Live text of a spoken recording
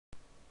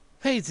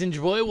Hey, it's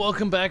Ninja Boy.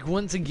 Welcome back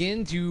once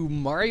again to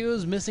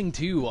Mario's Missing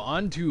 2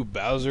 on to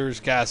Bowser's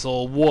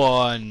Castle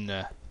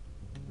 1.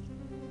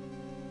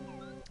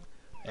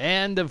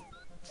 And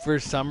for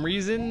some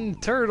reason,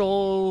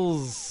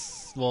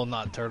 turtles, well,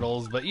 not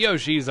turtles, but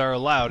Yoshis are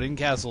allowed in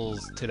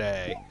castles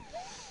today.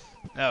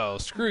 Oh,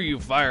 screw you,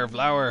 Fire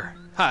Flower.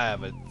 I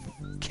have a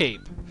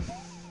cape.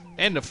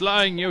 And a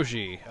flying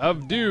Yoshi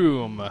of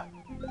Doom. Ha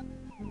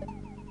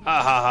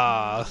ha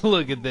ha,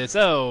 look at this.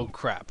 Oh,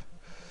 crap.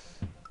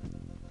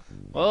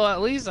 Well,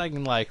 at least I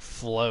can, like,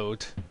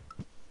 float.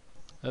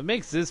 It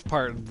makes this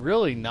part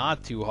really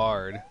not too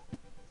hard.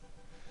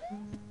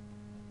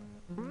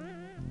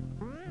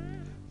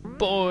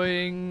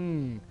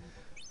 Boing!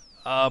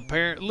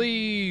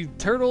 Apparently,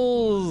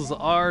 turtles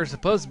are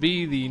supposed to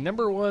be the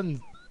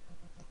 #1,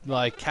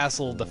 like,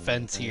 castle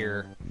defense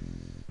here.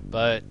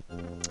 But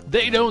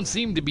they don't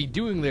seem to be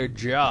doing their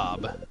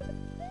job.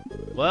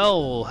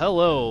 Well,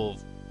 hello,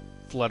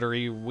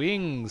 fluttery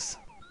wings.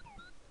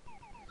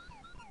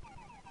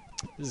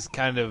 This is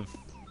kind of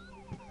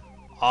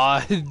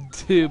odd,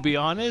 to be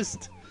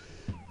honest.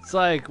 It's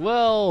like,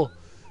 well,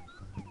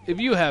 if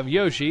you have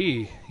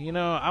Yoshi, you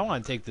know, I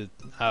want to take the...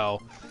 Oh,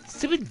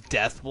 stupid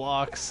death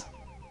blocks.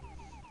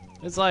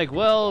 It's like,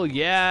 well,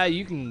 yeah,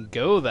 you can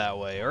go that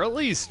way, or at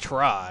least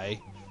try.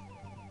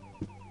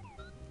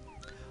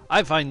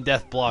 I find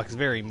death blocks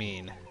very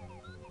mean.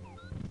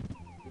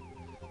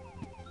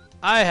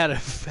 I had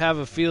have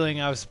a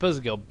feeling I was supposed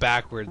to go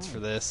backwards for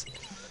this.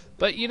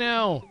 But, you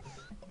know...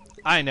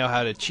 I know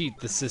how to cheat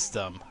the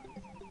system.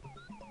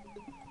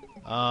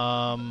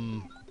 How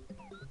am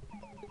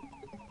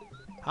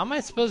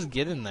I supposed to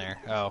get in there?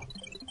 Oh,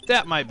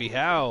 that might be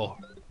how.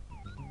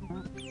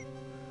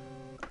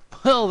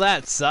 Well,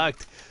 that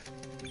sucked.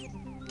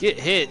 Get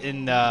hit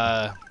and,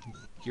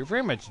 you're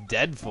pretty much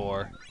dead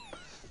for.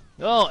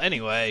 Well,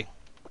 anyway.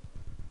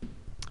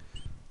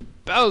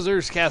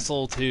 Bowser's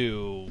Castle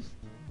 2.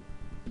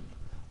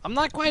 I'm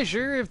not quite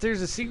sure if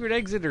there's a secret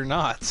exit or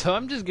not, so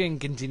I'm just going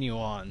to continue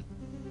on.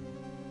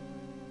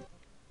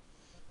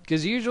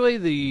 Because usually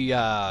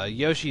the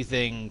Yoshi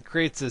thing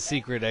creates a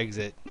secret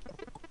exit.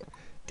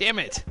 Damn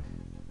it!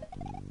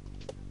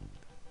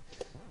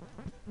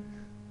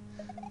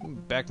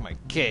 Back my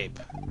cape.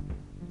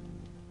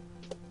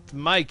 It's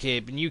my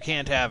cape and you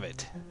can't have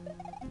it.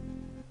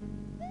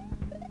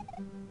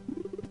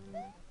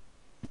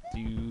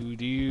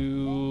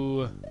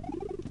 Doo-doo.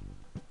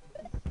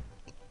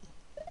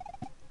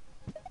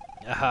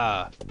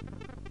 Aha.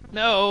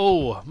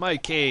 No! My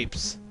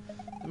capes!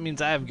 That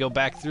means I have to go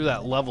back through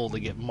that level to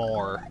get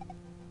more.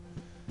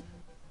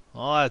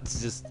 Well,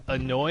 that's just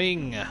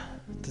annoying,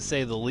 to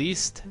say the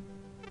least.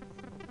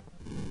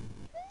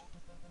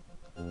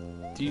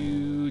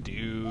 Do.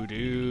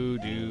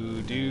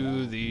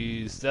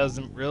 These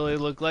doesn't really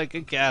look like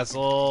a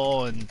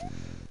castle, and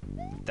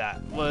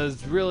that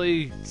was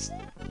really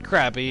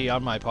crappy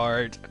on my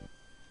part.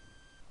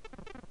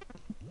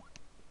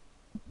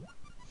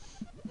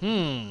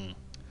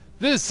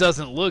 This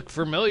doesn't look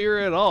familiar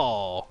at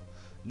all.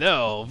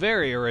 No,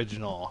 very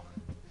original.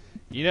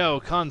 You know,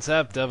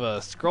 concept of a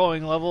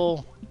scrolling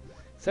level,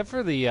 except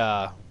for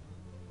the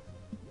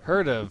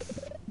herd of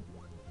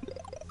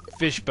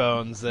fish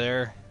bones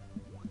there.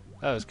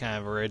 That was kind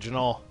of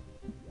original.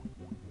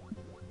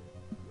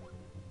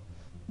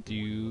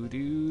 Do.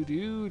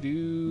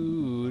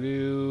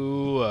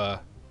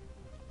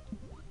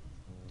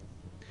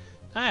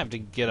 I have to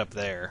get up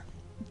there.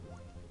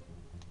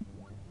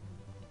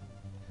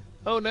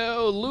 Oh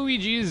no,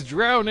 Luigi is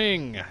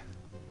drowning!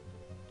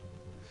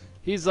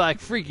 He's like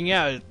freaking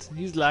out.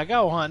 He's like,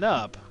 I want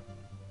up.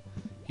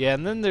 Yeah,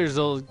 and then there's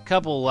a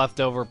couple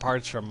leftover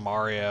parts from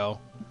Mario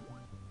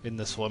in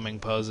the swimming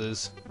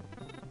poses.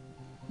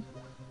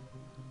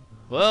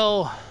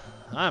 Well,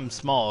 I'm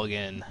small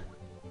again.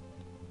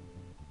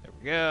 There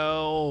we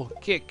go.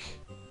 Kick,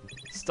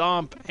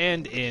 stomp,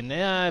 and in.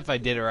 If I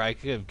did it right, I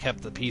could have kept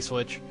the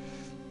P-switch.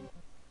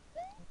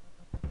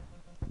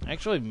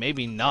 Actually,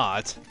 maybe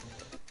not.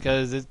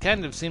 Because it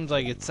kind of seems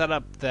like it's set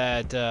up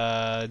that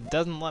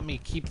doesn't let me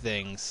keep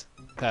things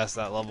past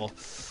that level.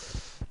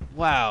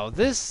 Wow,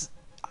 this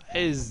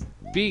is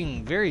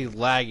being very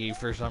laggy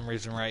for some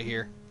reason right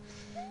here.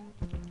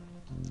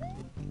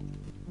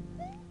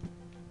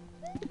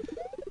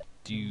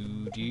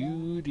 Do.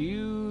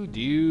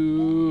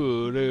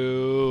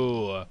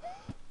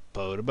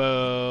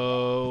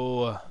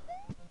 Po-da-bo.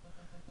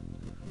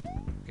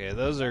 Okay,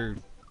 those are...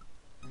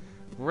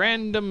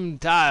 random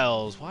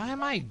tiles. Why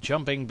am I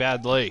jumping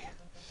badly?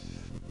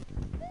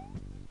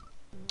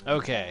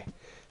 Okay.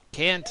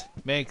 Can't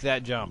make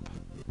that jump.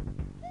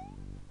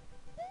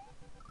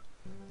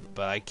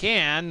 But I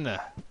can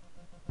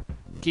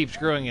keep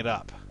screwing it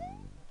up.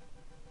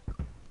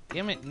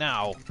 Damn it,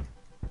 now.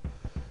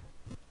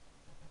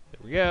 There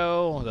we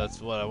go.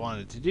 That's what I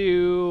wanted to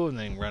do. And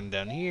then run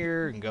down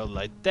here and go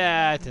like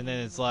that. And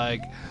then it's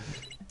like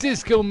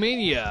Disco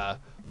Mania.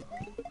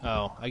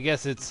 Oh, I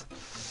guess it's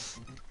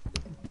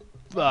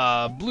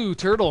Blue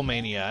Turtle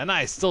Mania, and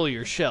I stole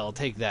your shell.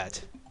 Take that.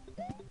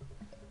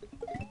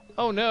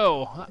 Oh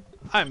no,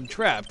 I'm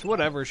trapped.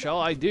 Whatever shall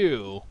I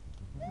do?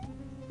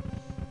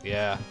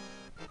 Yeah.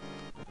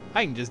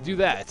 I can just do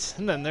that.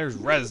 And then there's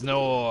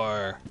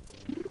Reznor.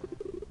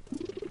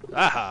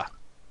 Aha.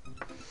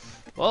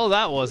 Well,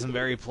 that wasn't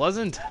very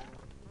pleasant.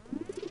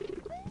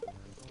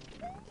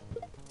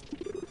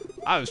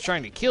 I was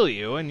trying to kill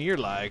you, and you're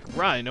like,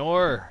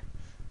 Rhinor,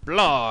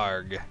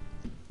 Blarg,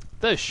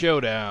 the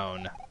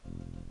showdown.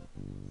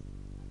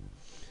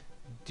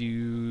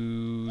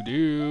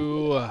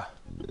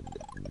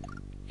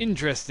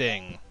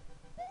 Interesting.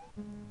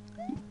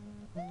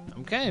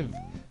 I'm kind of...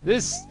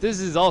 This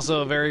is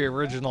also a very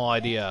original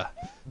idea.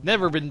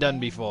 Never been done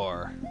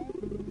before.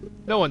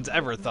 No one's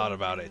ever thought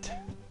about it.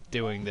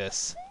 Doing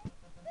this.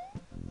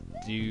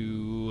 I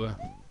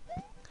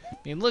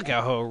mean, look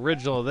how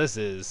original this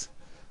is.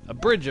 A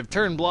bridge of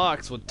turn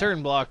blocks with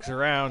turn blocks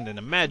around and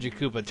a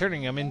Magikoopa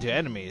turning them into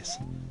enemies.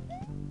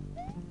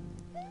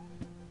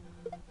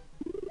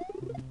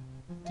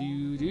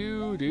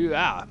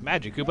 Ah,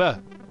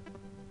 Magikoopa.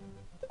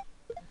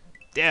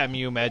 Damn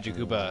you,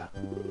 Magikoopa.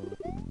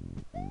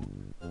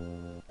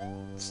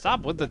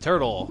 Stop with the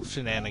turtle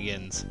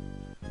shenanigans.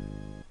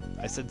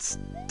 I said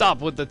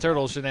stop with the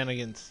turtle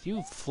shenanigans.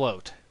 You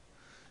float.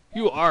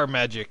 You are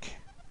magic.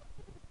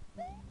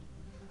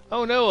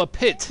 Oh no, a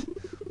pit.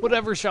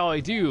 Whatever shall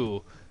I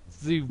do? It's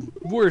the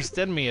worst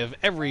enemy of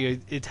every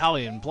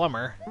Italian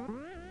plumber.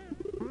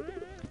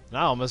 And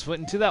I almost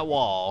went into that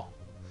wall.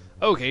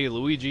 Okay,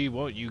 Luigi,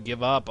 won't you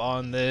give up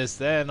on this?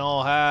 Then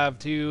I'll have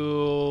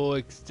to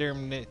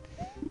exterminate...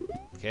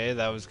 Okay,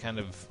 that was kind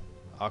of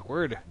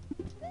awkward.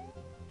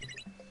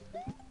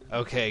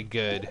 Okay,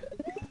 good.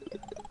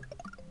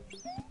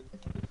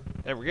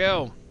 There we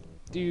go.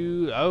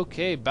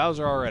 Okay,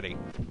 Bowser already.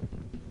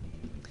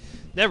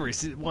 Never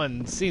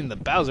seen the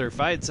Bowser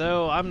fight,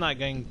 so I'm not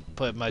going to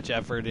put much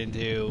effort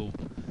into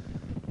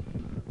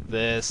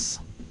this.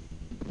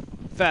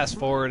 Fast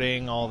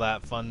forwarding, all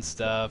that fun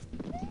stuff.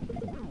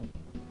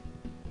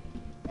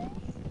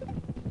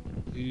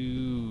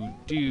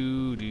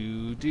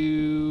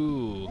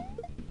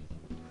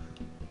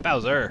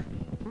 Bowser.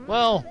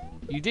 Well,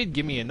 you did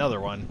give me another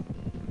one.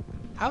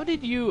 How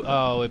did you...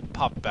 Oh, it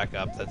popped back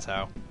up, that's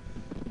how.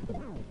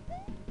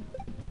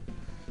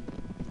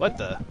 What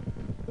the...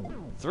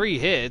 3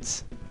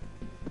 hits?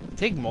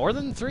 Take more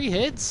than 3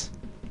 hits?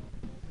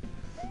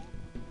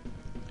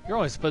 You're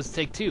only supposed to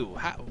take 2.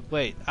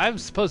 Wait, I'm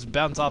supposed to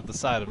bounce off the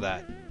side of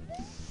that.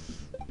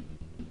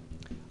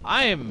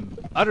 I am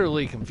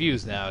utterly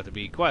confused now, to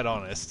be quite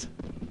honest.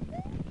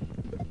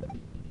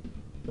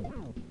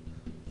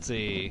 Let's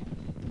see.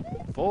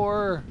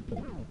 4,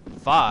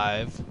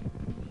 5.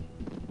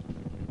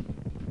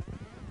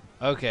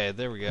 Okay,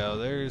 there we go.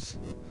 There's...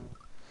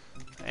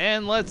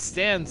 And let's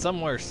stand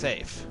somewhere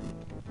safe.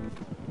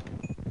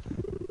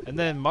 And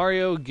then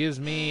Mario gives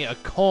me a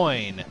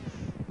coin.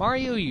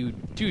 Mario, you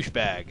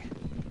douchebag.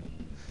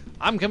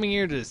 I'm coming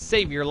here to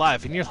save your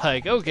life, and you're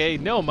like, okay,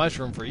 no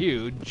mushroom for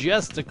you,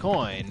 just a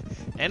coin.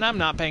 And I'm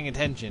not paying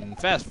attention.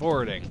 Fast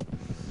forwarding.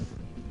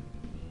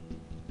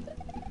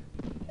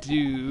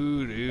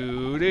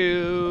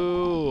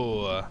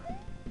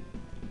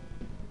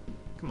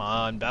 Come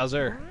on,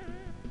 Bowser.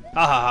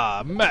 Ha ha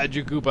ha,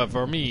 Magikoopa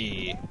for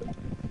me.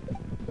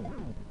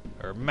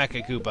 Or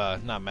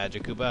Mecha-Koopa, not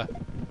Magikoopa.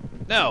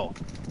 No,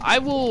 I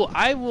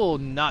will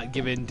not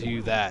give in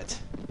to that.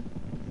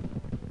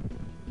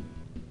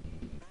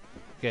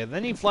 Okay,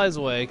 then he flies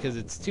away because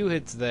it's 2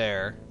 hits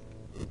there.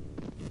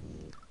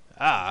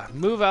 Ah,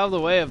 move out of the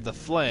way of the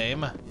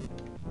flame.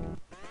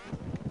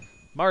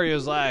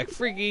 Mario's like,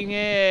 freaking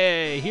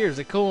yay, here's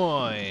a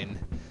coin.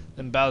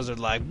 Then Bowser's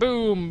like,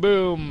 boom,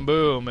 boom,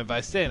 boom. If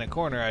I stay in a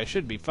corner, I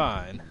should be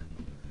fine.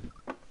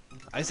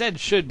 I said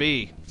should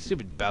be.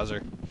 Stupid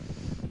Bowser.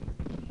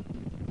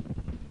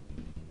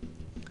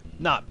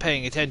 Not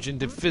paying attention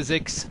to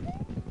physics.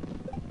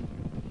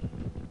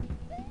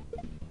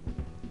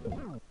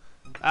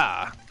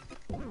 Ah.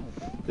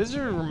 This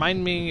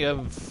remind me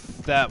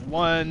of that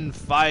one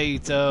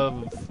fight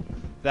of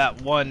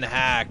that one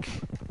hack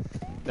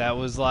that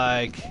was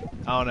like,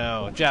 I don't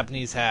know,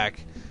 Japanese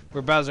hack,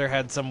 where Bowser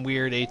had some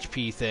weird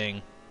HP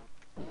thing.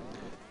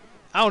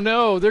 Oh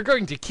no, they're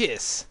going to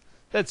kiss.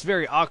 That's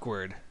very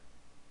awkward.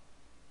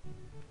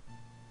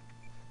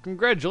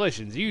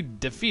 Congratulations, you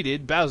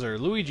defeated Bowser.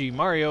 Luigi,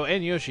 Mario,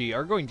 and Yoshi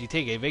are going to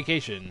take a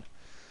vacation.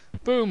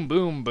 Boom,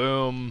 boom,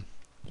 boom.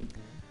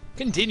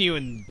 Continue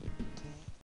in